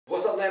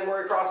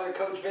Portland CrossFit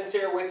Coach Vince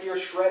here with your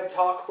Shred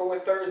Talk for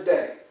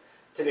Thursday.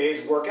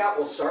 Today's workout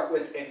will start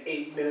with an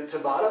 8-minute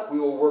Tabata. We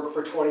will work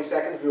for 20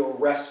 seconds. We will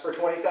rest for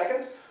 20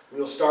 seconds. We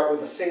will start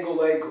with a single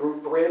leg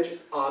glute bridge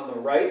on the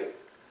right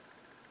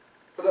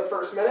for the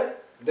first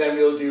minute. Then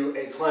we'll do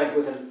a plank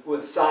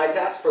with side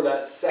taps for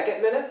that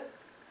second minute.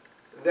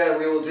 Then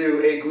we will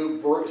do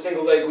a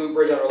single leg glute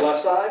bridge on our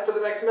left side for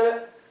the next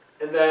minute.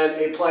 And then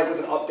a plank with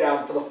an up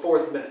down for the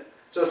fourth minute.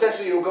 So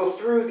essentially you'll go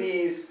through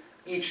these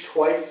each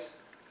twice,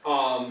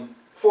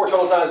 4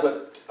 total times,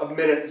 but a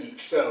minute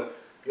each. So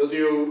you'll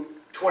do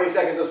 20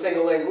 seconds of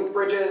single leg glute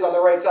bridges on the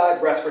right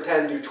side, rest for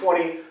 10, do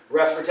 20,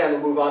 rest for 10,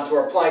 we'll move on to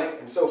our plank,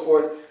 and so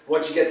forth.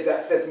 Once you get to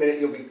that 5th minute,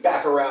 you'll be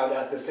back around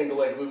at the single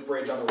leg glute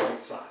bridge on the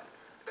right side.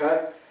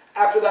 Okay?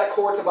 After that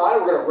core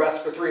Tabata, we're going to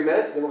rest for 3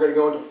 minutes, and then we're going to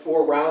go into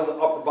 4 rounds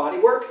of upper body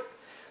work.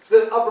 So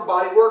this upper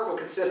body work will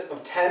consist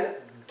of 10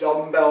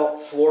 dumbbell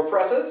floor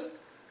presses,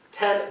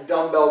 10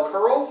 dumbbell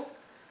curls,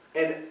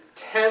 and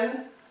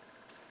 10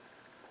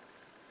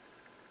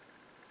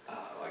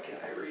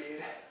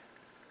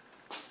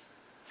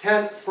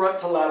 front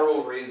to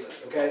lateral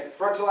raises, okay?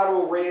 Front to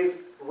lateral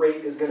raise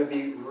rate is going to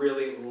be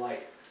really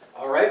light.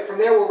 All right, from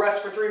there we'll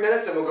rest for 3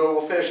 minutes and we'll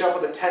finish up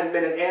with a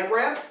 10-minute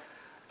AMRAP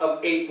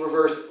of 8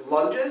 reverse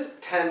lunges,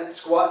 10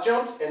 squat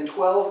jumps, and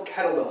 12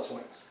 kettlebell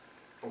swings,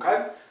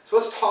 okay? So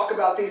let's talk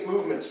about these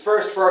movements.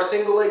 First, for our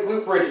single leg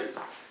glute bridges.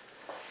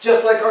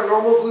 Just like our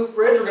normal glute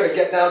bridge, we're going to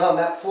get down on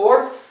that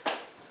floor.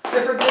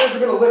 Difference is we're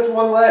going to lift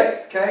one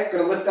leg, okay? We're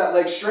going to lift that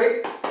leg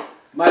straight.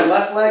 My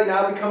left leg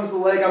now becomes the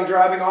leg I'm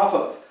driving off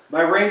of.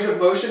 My range of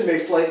motion may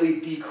slightly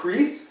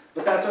decrease,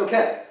 but that's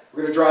okay.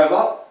 We're going to drive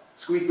up,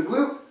 squeeze the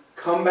glute,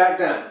 come back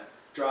down.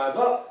 Drive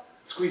up,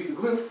 squeeze the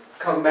glute,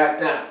 come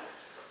back down.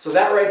 So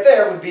that right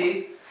there would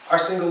be our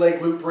single leg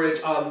glute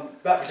bridge on,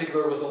 that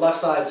particular was the left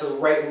side, so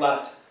right and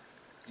left.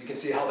 You can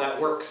see how that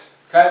works,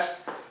 okay?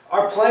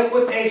 Our plank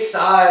with a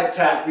side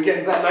tap. We get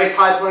into that nice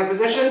high plank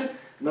position,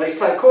 nice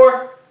tight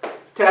core,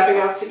 tapping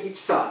out to each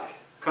side,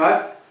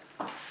 okay?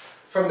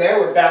 From there,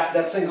 we're back to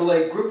that single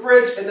leg glute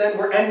bridge, and then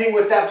we're ending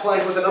with that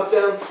plank with an up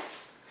down,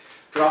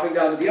 dropping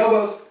down to the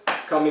elbows,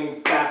 coming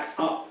back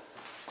up.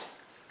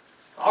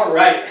 All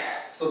right,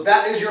 so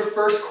that is your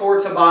first core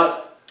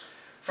Tabata.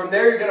 From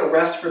there, you're going to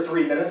rest for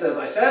 3 minutes, as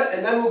I said,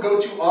 and then we'll go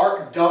to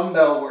our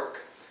dumbbell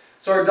work.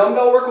 So our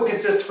dumbbell work will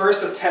consist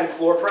first of 10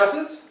 floor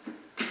presses.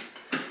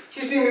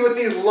 You see me with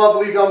these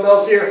lovely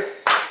dumbbells here.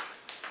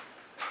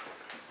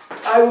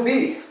 I will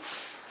be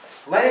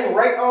laying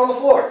right on the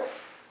floor.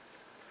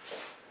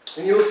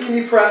 And you'll see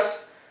me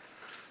press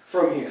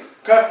from here,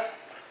 okay?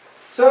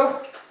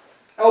 So,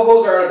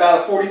 elbows are at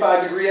about a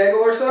 45-degree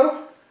angle or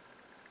so,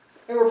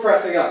 and we're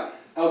pressing up.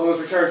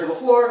 Elbows return to the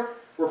floor,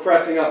 we're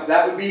pressing up.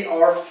 That would be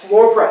our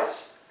floor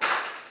press,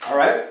 all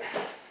right?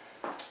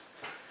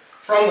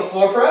 From the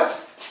floor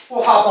press,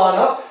 we'll hop on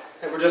up,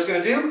 and we're just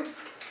gonna do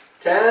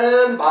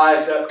 10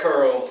 bicep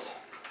curls,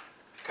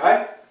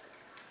 okay?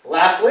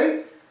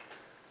 Lastly,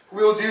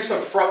 we'll do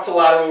some front to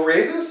lateral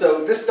raises.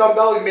 So this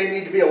dumbbell, you may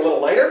need to be a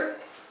little lighter.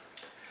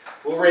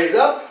 We'll raise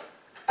up,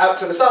 out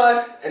to the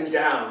side, and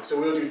down. So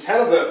we'll do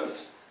 10 of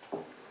those.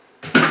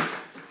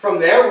 From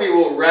there, we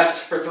will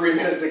rest for 3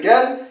 minutes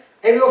again,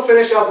 and we'll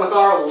finish up with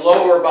our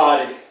lower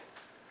body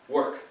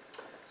work.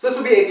 So this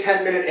will be a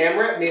 10-minute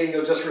AMRAP, meaning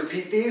you'll just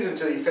repeat these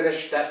until you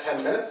finish that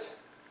 10 minutes.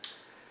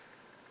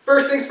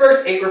 First things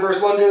first, 8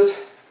 reverse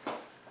lunges.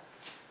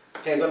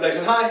 Hands up nice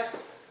and high.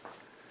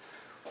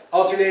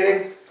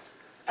 Alternating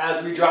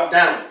as we drop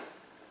down.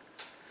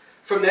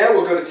 From there,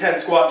 we'll go to 10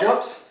 squat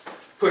jumps.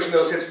 Pushing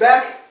those hips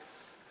back,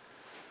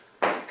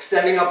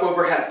 extending up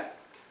overhead.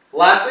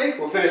 Lastly,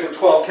 we'll finish with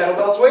 12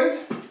 kettlebell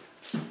swings.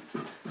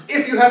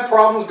 If you have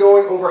problems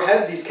going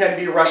overhead, these can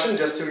be Russian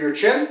just to your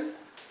chin.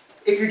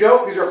 If you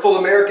don't, these are full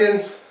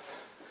American,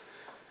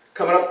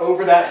 coming up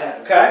over that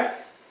head, okay?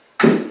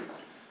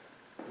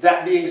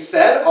 That being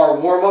said, our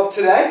warm-up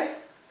today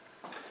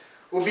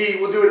we'll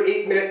do an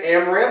 8-minute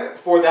AMRAP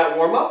for that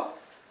warm-up.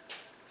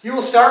 You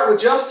will start with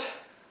just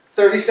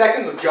 30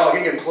 seconds of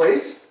jogging in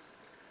place.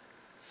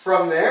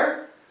 From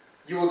there,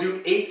 you will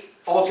do 8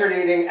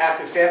 alternating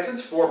active Samsons,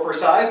 4 per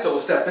side. So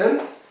we'll step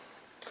in,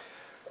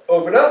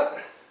 open up,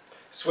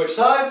 switch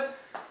sides,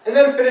 and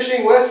then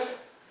finishing with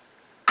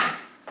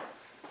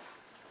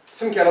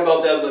some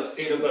kettlebell deadlifts,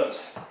 8 of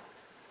those.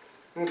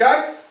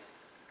 Okay?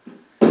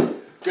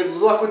 Good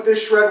luck with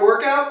this shred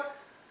workout.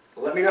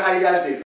 Let me know how you guys do.